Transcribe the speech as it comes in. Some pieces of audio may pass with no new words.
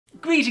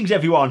Greetings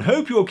everyone,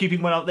 hope you're all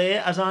keeping well out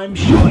there. As I'm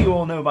sure you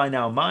all know by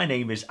now, my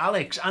name is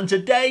Alex, and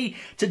today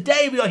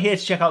we are here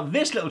to check out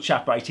this little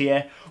chap right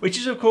here, which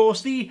is of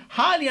course the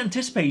highly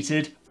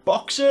anticipated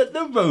Boxer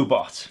the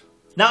Robot.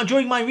 Now,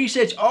 during my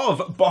research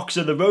of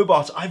Boxer the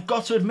Robot, I've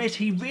got to admit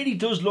he really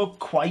does look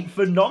quite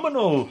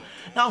phenomenal.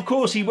 Now, of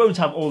course, he won't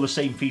have all the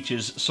same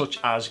features such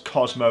as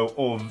Cosmo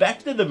or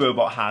Vector the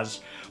Robot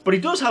has, but he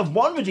does have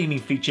one redeeming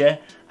feature,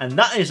 and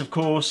that is, of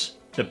course,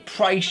 the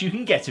price you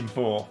can get him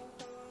for.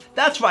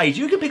 That's right,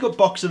 you can pick up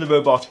Boxer the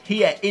Robot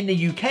here in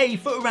the UK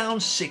for around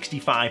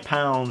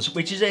 £65,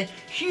 which is a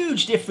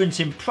huge difference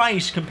in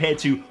price compared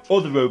to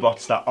other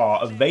robots that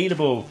are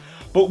available.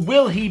 But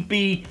will he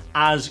be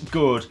as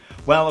good?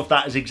 Well,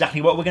 that is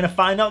exactly what we're going to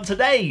find out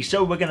today.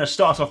 So we're going to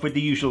start off with the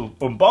usual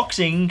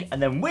unboxing,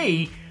 and then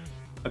we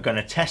are going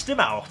to test him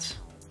out.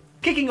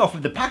 Kicking off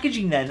with the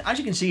packaging then, as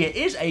you can see, it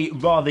is a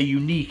rather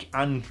unique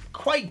and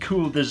quite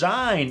cool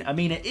design. I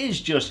mean, it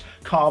is just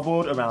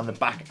cardboard around the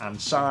back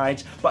and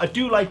sides, but I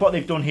do like what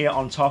they've done here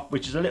on top,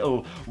 which is a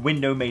little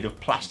window made of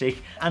plastic,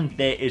 and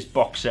there is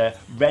Boxer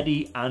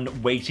ready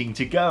and waiting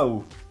to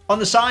go. On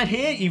the side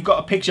here, you've got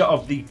a picture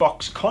of the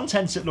box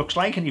contents, it looks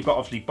like, and you've got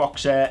obviously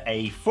Boxer,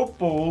 a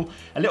football,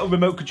 a little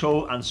remote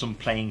control, and some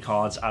playing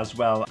cards as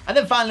well. And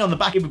then finally on the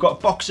back, we've got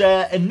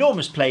Boxer,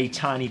 enormous play,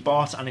 tiny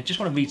bot, and I just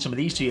want to read some of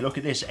these to you. Look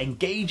at this: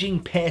 engaging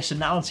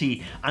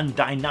personality and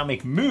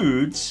dynamic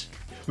moods,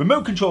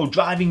 remote control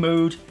driving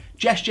mode,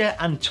 gesture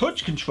and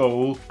touch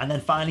control, and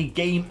then finally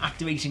game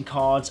activating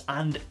cards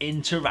and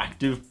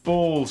interactive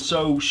ball.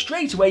 So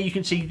straight away you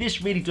can see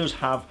this really does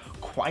have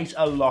quite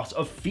a lot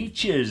of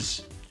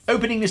features.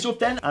 Opening this up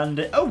then,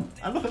 and oh,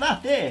 and look at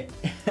that there.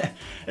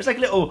 It's like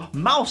a little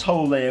mouse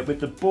hole there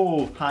with the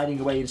ball hiding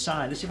away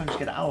inside. Let's see if I can just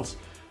get it out.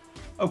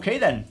 Okay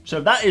then,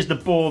 so that is the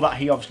ball that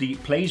he obviously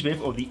plays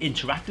with, or the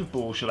interactive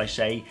ball, should I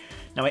say.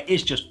 Now it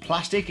is just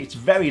plastic, it's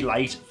very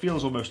light,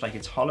 feels almost like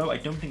it's hollow. I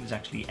don't think there's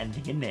actually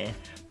anything in there,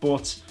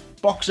 but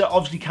Boxer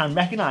obviously can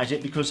recognise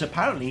it because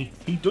apparently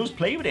he does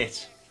play with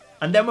it.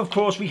 And then of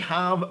course we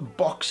have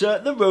Boxer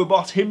the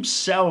Robot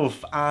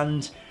himself,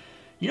 and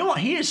you know what,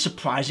 he is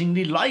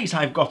surprisingly light,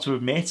 I've got to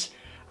admit,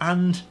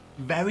 and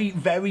very,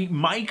 very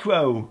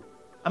micro.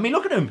 I mean,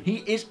 look at him, he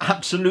is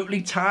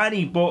absolutely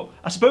tiny, but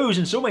I suppose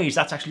in some ways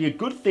that's actually a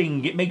good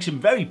thing. It makes him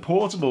very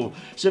portable,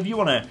 so if you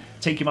want to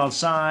take him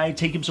outside,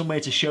 take him somewhere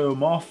to show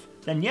him off,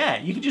 then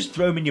yeah, you can just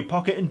throw him in your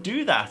pocket and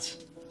do that.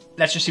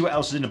 Let's just see what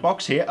else is in the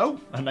box here.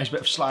 Oh, a nice bit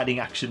of sliding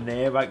action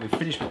there. Right, we've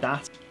finished with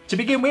that. To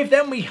begin with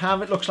then, we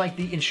have, it looks like,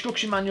 the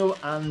instruction manual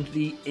and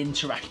the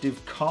interactive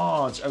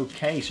cards.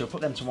 Okay, so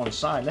put them to one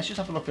side. Let's just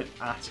have a look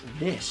at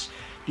this.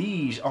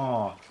 These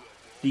are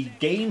the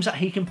games that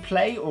he can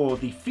play, or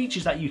the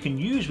features that you can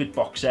use with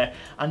Boxer,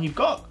 and you've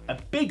got a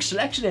big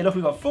selection there. Look,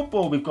 we've got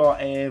football, we've got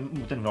I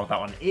don't know what that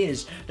one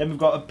is, then we've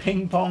got a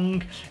ping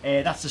pong,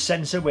 that's the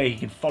sensor where he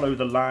can follow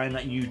the line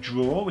that you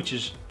draw, which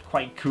is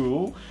quite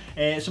cool.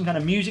 Some kind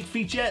of music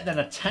feature, then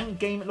a tank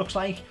game it looks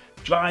like,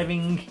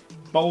 driving,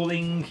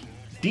 bowling,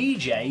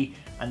 DJ,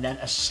 and then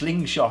a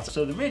slingshot.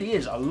 So there really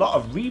is a lot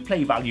of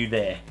replay value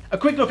there. A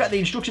quick look at the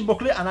instruction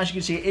booklet, and as you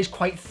can see it is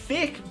quite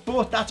thick,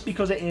 but that's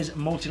because it is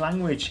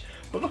multi-language.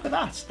 But look at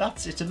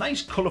that, it's a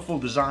nice colourful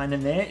design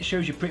in there. It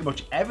shows you pretty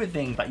much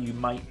everything that you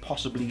might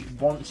possibly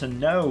want to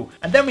know.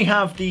 And then we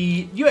have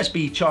the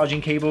USB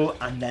charging cable,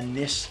 and then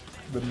this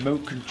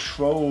remote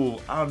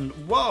control, and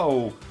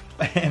whoa,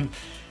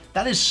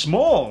 that is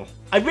small.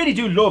 I really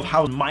do love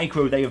how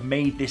micro they have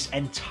made this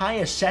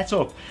entire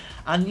setup.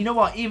 And you know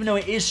what, even though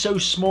it is so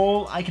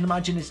small, I can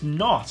imagine it's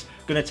not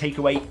going to take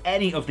away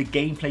any of the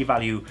gameplay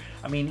value.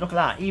 I mean, look at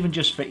that, even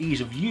just for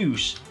ease of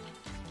use,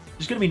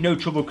 there's going to be no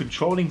trouble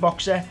controlling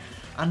Boxer.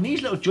 And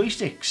these little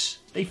joysticks,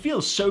 they feel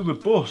so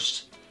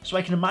robust, so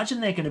I can imagine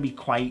they're going to be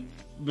quite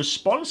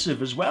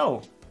responsive as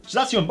well. So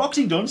that's the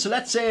unboxing done, so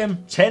let's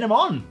turn them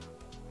on.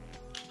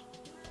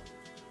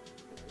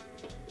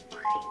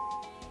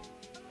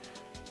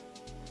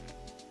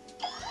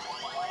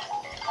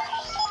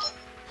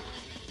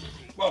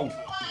 Whoa.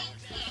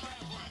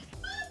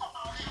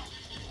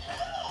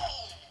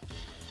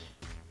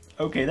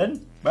 Okay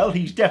then, well,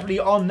 he's definitely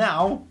on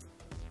now.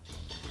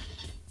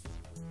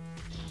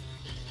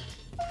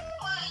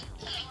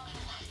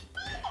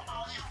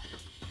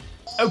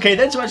 Okay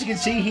then, so as you can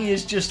see, he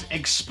is just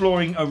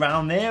exploring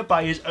around there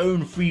by his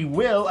own free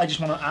will. I just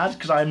want to add,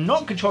 because I am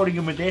not controlling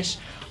him with this,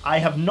 I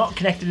have not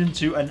connected him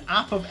to an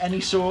app of any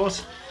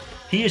sort.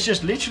 He is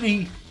just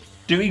literally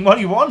doing what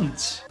he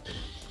wants.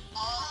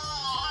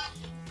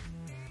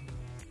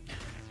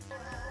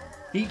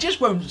 He just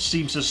won't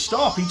seem to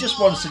stop. He just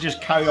wants to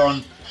just carry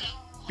on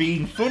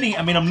being funny.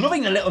 I mean, I'm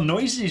loving the little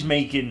noises he's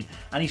making,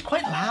 and he's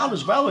quite loud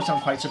as well, which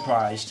I'm quite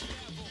surprised.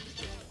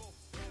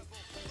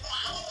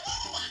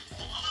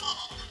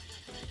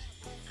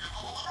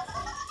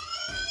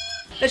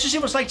 Let's just see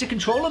what it's like to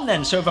control him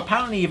then. So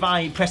apparently if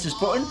I press this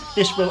button,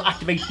 this will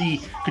activate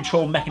the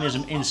control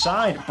mechanism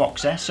inside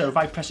Boxer. So if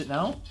I press it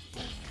now,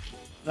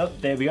 oh,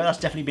 there we go, that's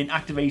definitely been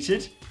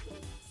activated.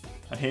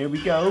 And here we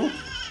go.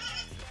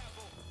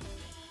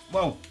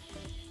 Whoa.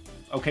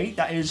 Okay,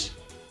 that is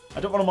I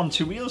don't want him on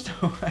two wheels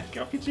though. I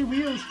can't get two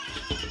wheels.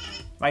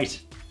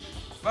 Right.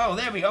 Whoa,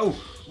 there we go.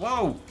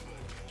 Whoa.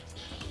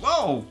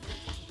 Whoa.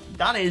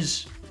 That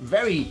is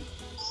very,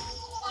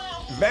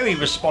 very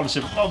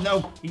responsive. Oh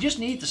no, you just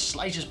need the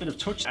slightest bit of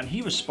touch and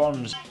he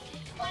responds.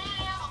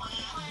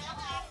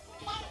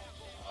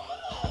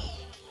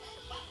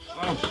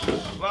 Whoa.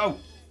 Whoa.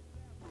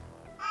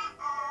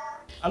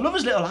 I love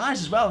his little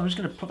eyes as well. I'm just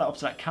going to put that up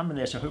to that camera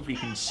there so hopefully you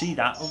can see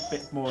that a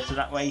bit more to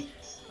that way.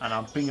 And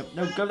I'll bring up,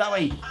 no, go that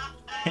way.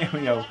 Here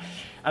we go.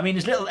 I mean,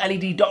 his little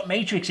LED dot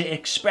matrix, it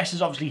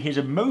expresses obviously his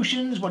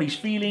emotions, what he's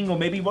feeling, or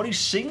maybe what he's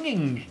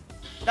singing.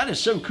 That is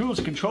so cool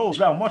to control as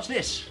well. And watch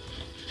this.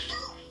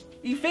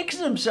 He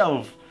fixes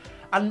himself.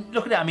 And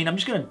look at that. I mean, I'm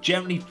just going to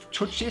gently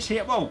touch this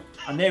here. Whoa.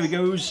 And there he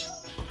goes.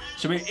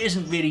 So it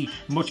isn't really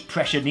much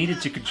pressure needed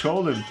to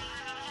control him.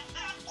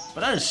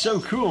 But that is so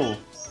cool.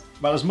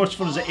 Well, as much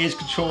fun as it is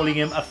controlling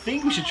him, I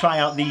think we should try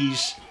out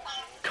these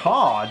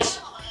cards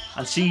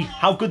and see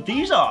how good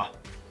these are.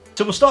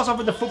 So we'll start off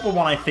with the football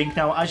one, I think.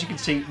 Now, as you can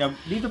see, now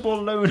leave the ball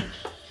alone.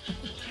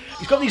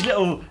 He's got these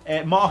little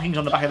markings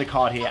on the back of the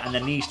card here, and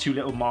then these two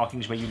little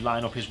markings where you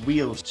line up his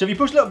wheels. So if you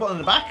push a little button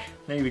on the back,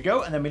 there we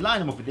go, and then we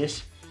line him up with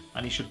this,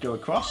 and he should go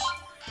across.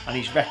 And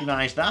he's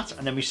recognised that,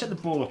 and then we set the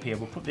ball up here.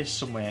 We'll put this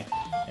somewhere,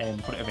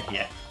 and put it over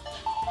here.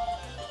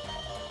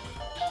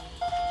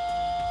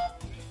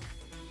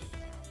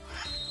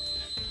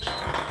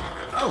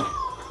 Oh!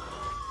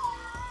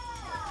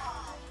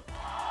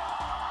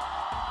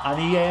 And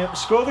he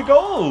scored a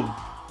goal.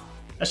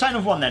 A sign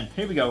of one then.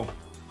 Here we go.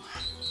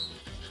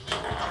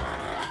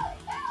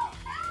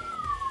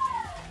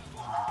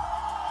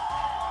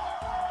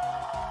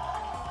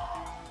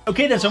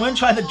 Okay then, so I'm going to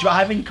try the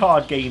driving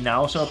card game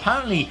now. So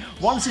apparently,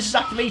 once this is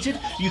activated,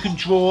 you can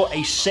draw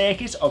a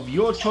circuit of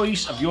your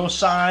choice, of your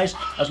size,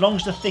 as long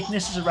as the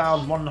thickness is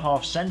around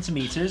 1.5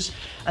 centimeters,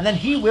 and then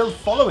he will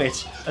follow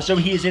it as though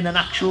he is in an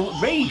actual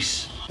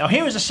race. Now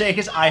here is a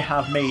circuit I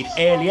have made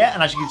earlier,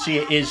 and as you can see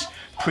it is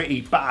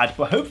pretty bad,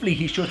 but hopefully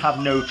he should have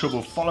no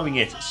trouble following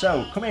it.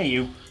 So, come here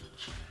you.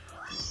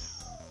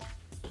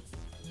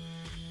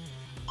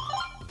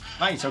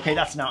 Right, okay,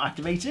 that's now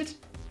activated.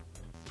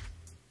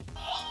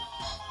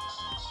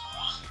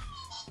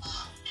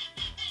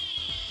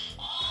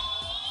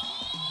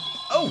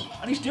 Oh,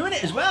 and he's doing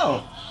it as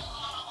well.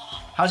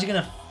 How's he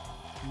going to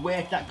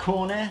work that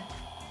corner?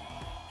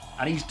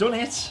 And he's done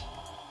it.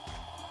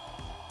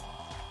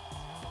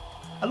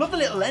 I love the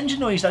little engine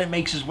noise that it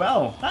makes as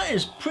well. That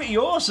is pretty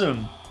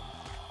awesome.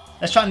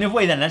 Let's try another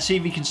way then. Let's see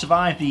if we can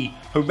survive the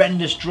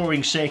horrendous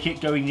drawing circuit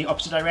going the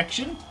opposite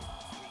direction.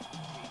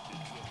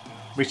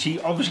 Which he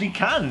obviously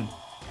can.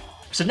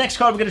 So next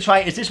card we're going to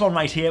try is this one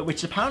right here,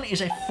 which apparently is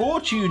a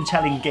fortune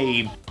telling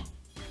game.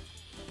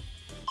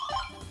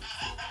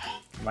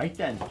 Right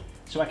then.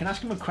 So I can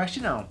ask him a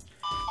question now.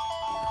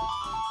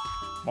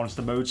 Once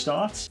the mode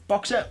starts.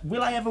 Boxer,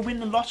 will I ever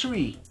win the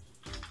lottery?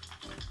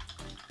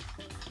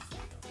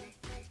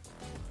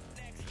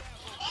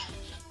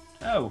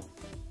 Oh.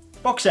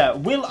 Boxer,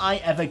 will I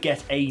ever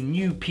get a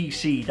new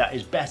PC that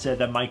is better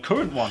than my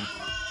current one?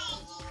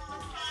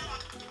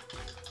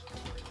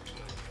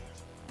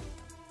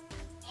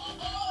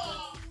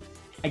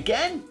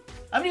 Again?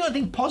 I haven't got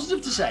anything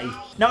positive to say.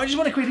 Now I just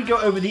want to quickly go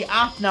over the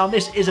app. Now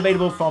this is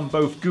available from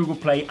both Google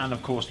Play and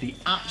of course the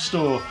App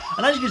Store.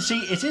 And as you can see,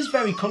 it is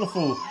very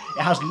colourful.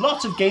 It has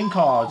lots of game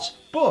cards,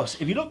 but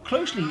if you look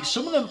closely,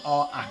 some of them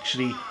are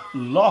actually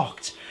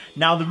locked.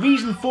 Now the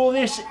reason for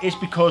this is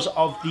because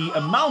of the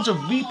amount of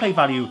replay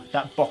value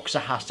that Boxer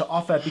has to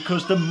offer,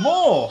 because the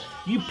more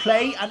you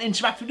play and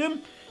interact with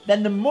them,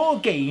 then the more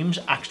games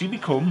actually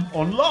become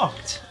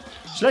unlocked.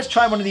 So let's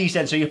try one of these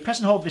then. So you press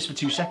and hold this for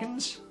 2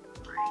 seconds.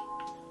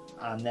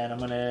 And then I'm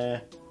going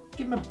to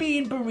give him a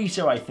bean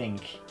burrito, I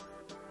think.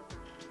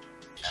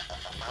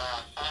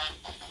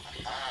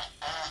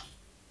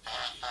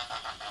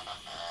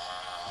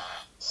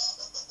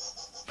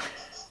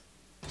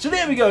 So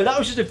there we go, that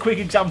was just a quick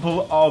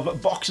example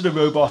of Boxer the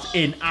Robot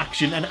in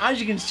action, and as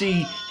you can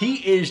see, he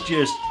is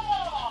just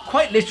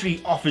quite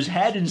literally off his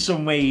head in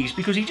some ways,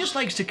 because he just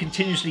likes to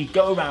continuously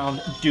go around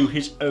and do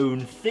his own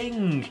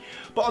thing.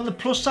 But on the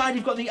plus side,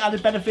 you've got the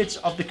added benefits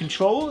of the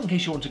control, in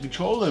case you want to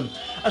control them,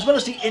 as well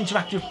as the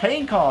interactive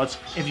playing cards,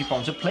 if you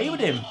want to play with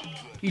him.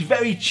 He's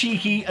very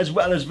cheeky as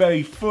well as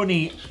very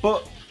funny,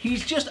 but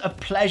he's just a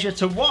pleasure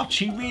to watch,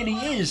 he really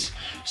is.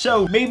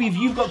 So maybe if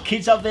you've got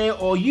kids out there,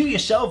 or you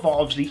yourself are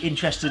obviously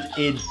interested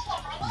in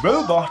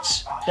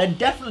robots, then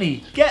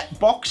definitely get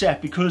Boxer,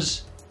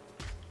 because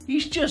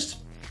he's just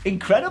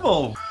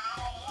incredible.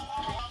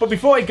 But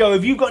before I go,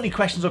 if you've got any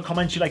questions or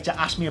comments you'd like to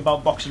ask me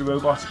about Boxer the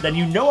Robot, then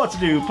you know what to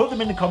do. Put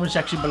them in the comment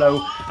section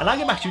below, and I'll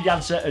get back to you with the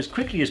answer as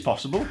quickly as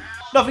possible.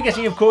 Not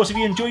forgetting, of course, if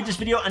you enjoyed this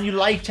video and you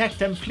like tech,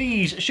 then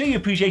please show your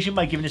appreciation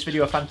by giving this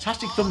video a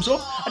fantastic thumbs up,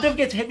 and don't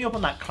forget to hit me up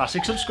on that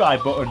classic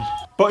subscribe button.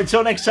 But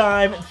until next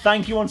time,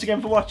 thank you once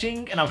again for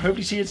watching, and I'll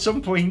hopefully see you at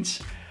some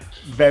point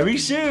very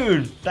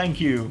soon. Thank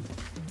you.